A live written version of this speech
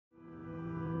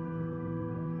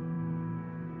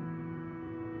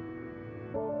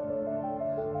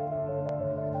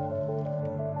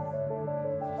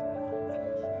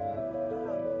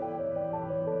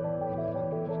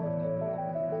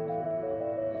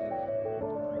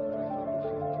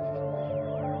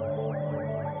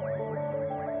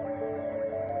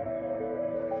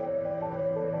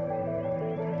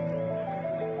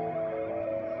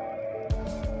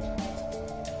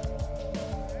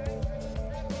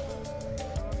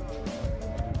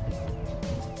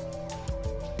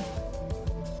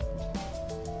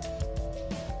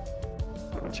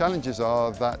challenges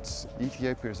are that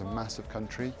Ethiopia is a massive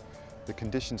country. The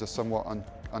conditions are somewhat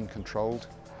uncontrolled.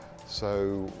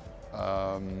 So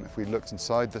if we looked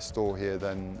inside the store here,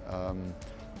 then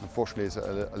unfortunately it's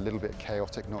a little bit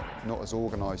chaotic, not as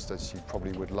organised as you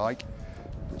probably would like,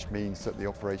 which means that the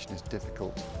operation is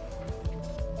difficult.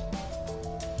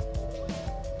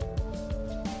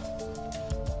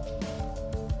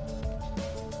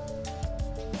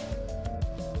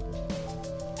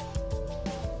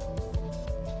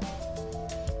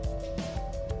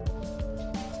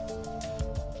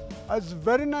 It's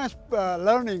very nice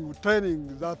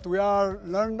training that we are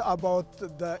learned about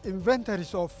the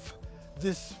inventories of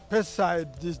this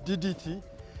pesticide, this DDT.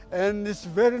 And it's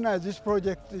very nice, this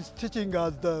project is teaching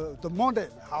us the model,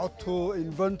 how to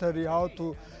inventory, how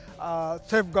to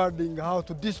safeguarding, how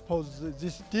to dispose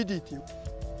this DDT.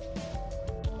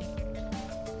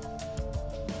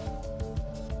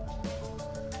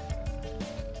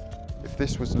 If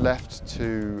this was left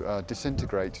to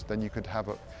disintegrate, then you could have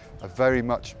a very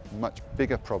much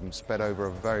bigger problem spread over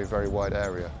a very wide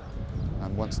area.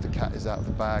 And once the cat is out of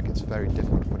the bag, it's very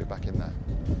difficult to put it back in there.